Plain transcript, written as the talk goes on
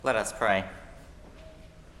Let us pray.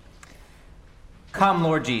 Come,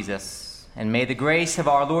 Lord Jesus, and may the grace of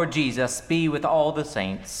our Lord Jesus be with all the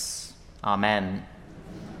saints. Amen.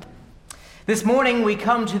 This morning we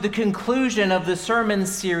come to the conclusion of the sermon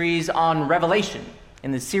series on Revelation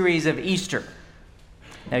in the series of Easter.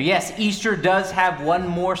 Now, yes, Easter does have one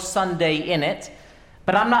more Sunday in it,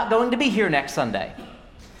 but I'm not going to be here next Sunday.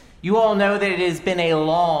 You all know that it has been a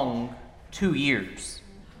long 2 years.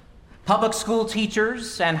 Public school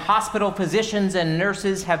teachers and hospital physicians and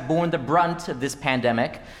nurses have borne the brunt of this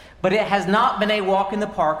pandemic, but it has not been a walk in the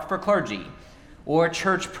park for clergy or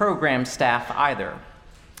church program staff either.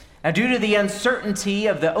 Now, due to the uncertainty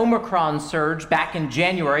of the Omicron surge back in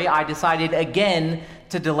January, I decided again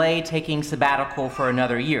to delay taking sabbatical for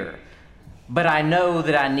another year. But I know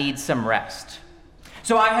that I need some rest.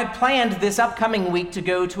 So I had planned this upcoming week to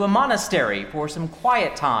go to a monastery for some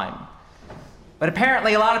quiet time. But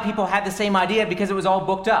apparently a lot of people had the same idea because it was all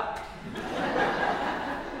booked up.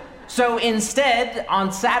 So instead,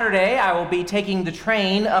 on Saturday, I will be taking the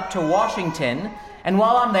train up to Washington, and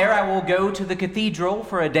while I'm there, I will go to the cathedral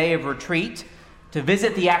for a day of retreat, to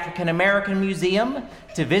visit the African American Museum,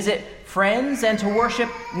 to visit friends, and to worship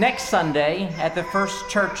next Sunday at the first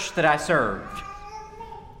church that I served.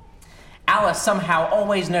 Alice somehow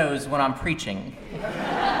always knows when I'm preaching.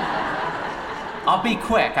 I'll be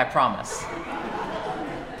quick, I promise.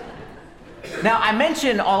 Now, I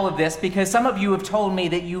mention all of this because some of you have told me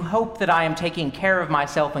that you hope that I am taking care of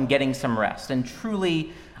myself and getting some rest, and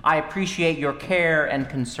truly, I appreciate your care and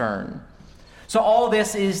concern. So all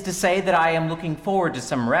this is to say that I am looking forward to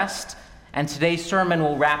some rest, and today's sermon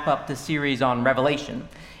will wrap up the series on Revelation.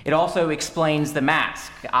 It also explains the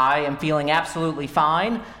mask. I am feeling absolutely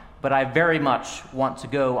fine, but I very much want to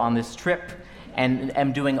go on this trip and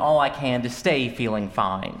am doing all I can to stay feeling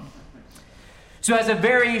fine. So as a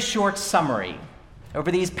very short summary, over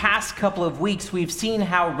these past couple of weeks, we've seen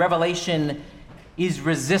how Revelation is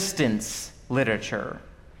resistance literature,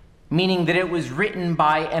 meaning that it was written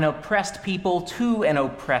by an oppressed people to an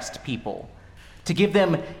oppressed people, to give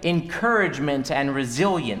them encouragement and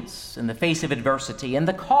resilience in the face of adversity. And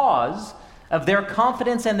the cause of their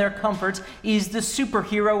confidence and their comfort is the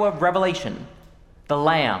superhero of Revelation, the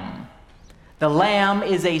Lamb. The Lamb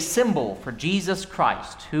is a symbol for Jesus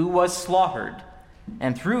Christ, who was slaughtered,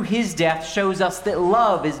 and through his death shows us that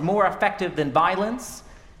love is more effective than violence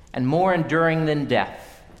and more enduring than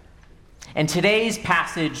death. In today's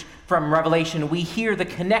passage from Revelation, we hear the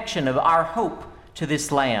connection of our hope to this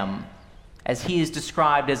Lamb, as he is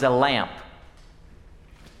described as a lamp.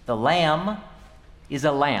 The Lamb is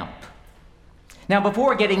a lamp. Now,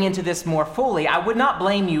 before getting into this more fully, I would not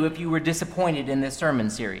blame you if you were disappointed in this sermon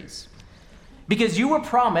series, because you were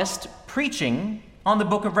promised preaching on the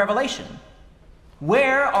book of Revelation.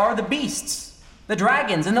 Where are the beasts, the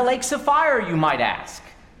dragons, and the lakes of fire, you might ask?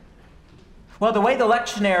 Well, the way the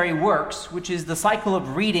lectionary works, which is the cycle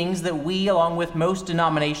of readings that we, along with most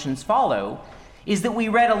denominations, follow, is that we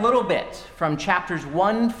read a little bit from chapters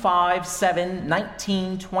 1, 5, 7,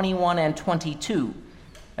 19, 21, and 22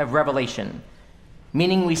 of Revelation,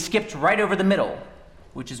 meaning we skipped right over the middle,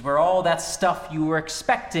 which is where all that stuff you were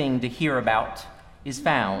expecting to hear about is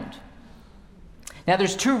found. Now,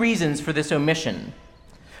 there's two reasons for this omission.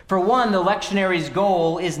 For one, the lectionary's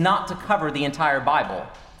goal is not to cover the entire Bible,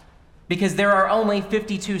 because there are only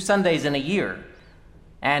 52 Sundays in a year,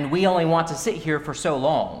 and we only want to sit here for so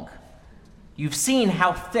long. You've seen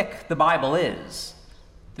how thick the Bible is.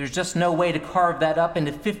 There's just no way to carve that up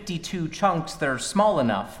into 52 chunks that are small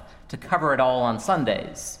enough to cover it all on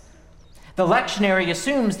Sundays. The lectionary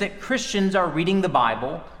assumes that Christians are reading the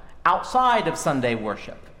Bible outside of Sunday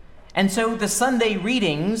worship. And so the Sunday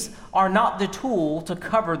readings are not the tool to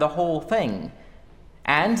cover the whole thing.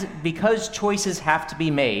 And because choices have to be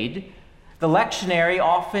made, the lectionary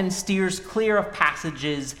often steers clear of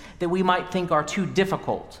passages that we might think are too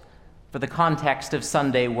difficult for the context of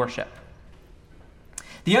Sunday worship.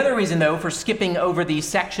 The other reason, though, for skipping over these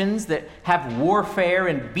sections that have warfare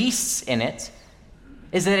and beasts in it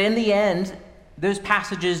is that in the end, those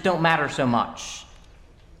passages don't matter so much.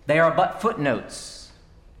 They are but footnotes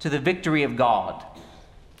to the victory of God.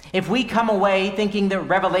 If we come away thinking that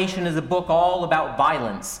Revelation is a book all about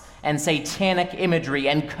violence and satanic imagery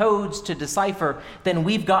and codes to decipher, then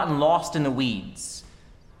we've gotten lost in the weeds.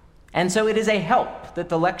 And so it is a help that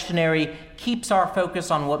the lectionary keeps our focus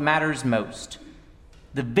on what matters most,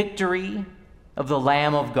 the victory of the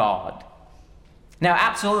Lamb of God. Now,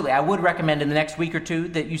 absolutely, I would recommend in the next week or two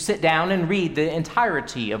that you sit down and read the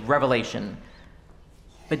entirety of Revelation,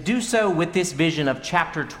 but do so with this vision of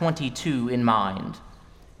chapter 22 in mind.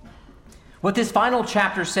 What this final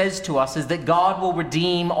chapter says to us is that God will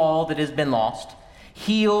redeem all that has been lost,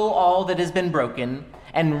 heal all that has been broken,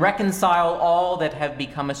 and reconcile all that have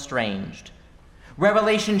become estranged.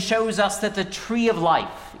 Revelation shows us that the tree of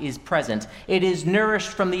life is present. It is nourished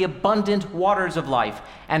from the abundant waters of life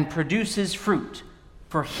and produces fruit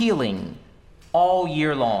for healing all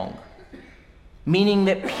year long, meaning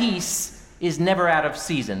that peace is never out of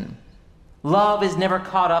season. Love is never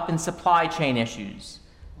caught up in supply chain issues.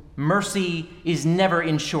 Mercy is never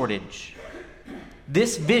in shortage.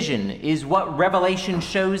 This vision is what Revelation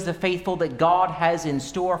shows the faithful that God has in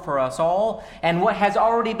store for us all and what has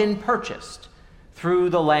already been purchased through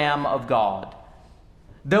the Lamb of God.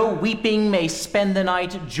 Though weeping may spend the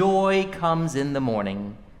night, joy comes in the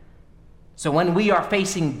morning. So when we are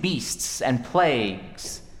facing beasts and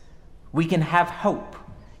plagues, we can have hope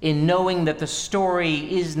in knowing that the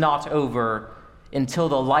story is not over until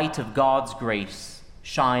the light of God's grace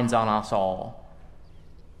shines on us all.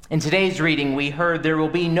 In today's reading, we heard there will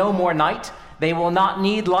be no more night. They will not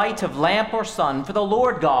need light of lamp or sun, for the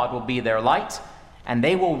Lord God will be their light, and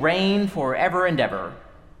they will reign forever and ever.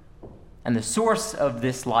 And the source of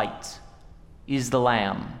this light is the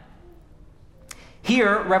Lamb.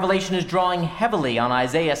 Here, Revelation is drawing heavily on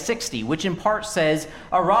Isaiah 60, which in part says,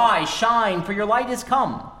 "Arise, shine, for your light is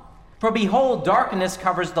come. For behold, darkness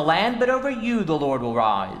covers the land, but over you the Lord will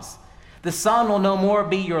rise. The sun will no more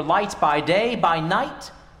be your light by day. By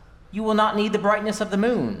night you will not need the brightness of the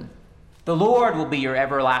moon. The Lord will be your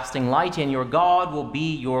everlasting light, and your God will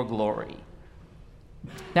be your glory."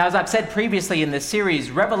 Now, as I've said previously in this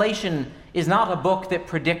series, Revelation is not a book that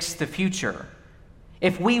predicts the future.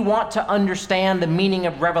 If we want to understand the meaning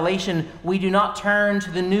of Revelation, we do not turn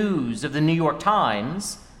to the news of the New York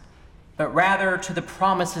Times, but rather to the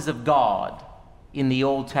promises of God in the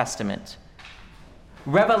Old Testament.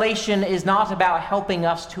 Revelation is not about helping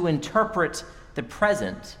us to interpret the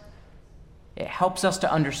present. It helps us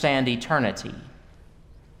to understand eternity.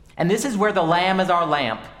 And this is where the Lamb as our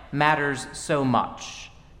lamp matters so much.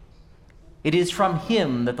 It is from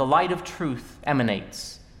him that the light of truth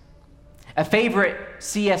emanates. A favorite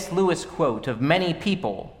C.S. Lewis quote of many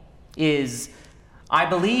people is, "I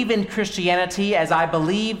believe in Christianity as I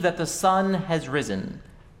believe that the sun has risen,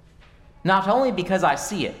 not only because I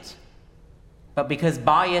see it, but because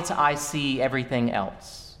by it I see everything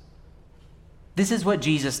else." This is what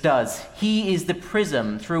Jesus does. He is the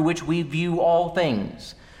prism through which we view all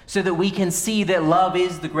things, so that we can see that love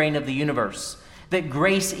is the grain of the universe, that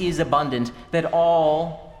grace is abundant, that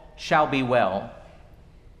all shall be well.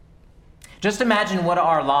 Just imagine what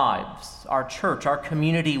our lives, our church, our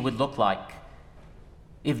community would look like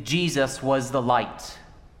if Jesus was the light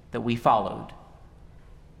that we followed.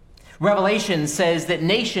 Revelation says that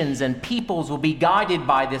nations and peoples will be guided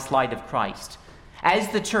by this light of Christ. As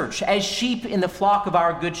the church, as sheep in the flock of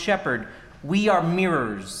our good shepherd, we are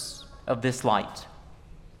mirrors of this light.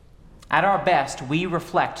 At our best, we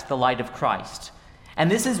reflect the light of Christ. And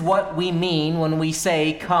this is what we mean when we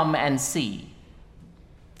say, "Come and see."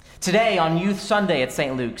 Today, on Youth Sunday at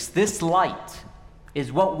St. Luke's, this light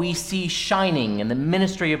is what we see shining in the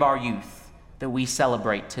ministry of our youth that we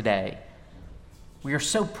celebrate today. We are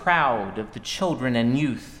so proud of the children and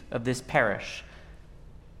youth of this parish,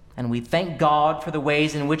 and we thank God for the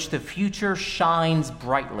ways in which the future shines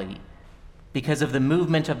brightly because of the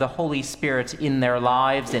movement of the Holy Spirit in their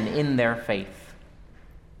lives and in their faith.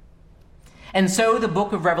 And so the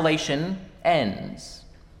book of Revelation ends.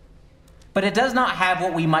 But it does not have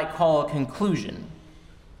what we might call a conclusion.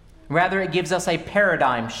 Rather, it gives us a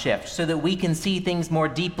paradigm shift so that we can see things more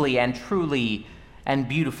deeply and truly and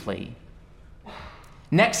beautifully.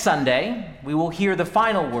 Next Sunday, we will hear the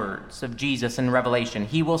final words of Jesus in Revelation.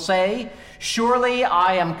 He will say, "Surely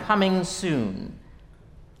I am coming soon."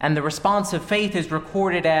 And the response of faith is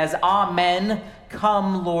recorded as, "Amen,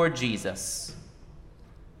 come Lord Jesus."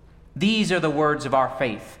 These are the words of our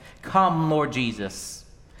faith. Come, Lord Jesus.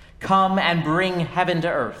 Come and bring heaven to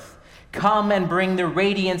earth. Come and bring the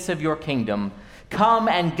radiance of your kingdom. Come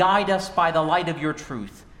and guide us by the light of your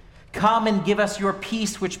truth. Come and give us your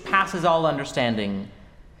peace which passes all understanding.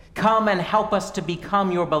 Come and help us to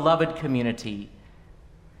become your beloved community.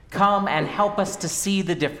 Come and help us to see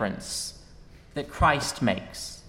the difference that Christ makes.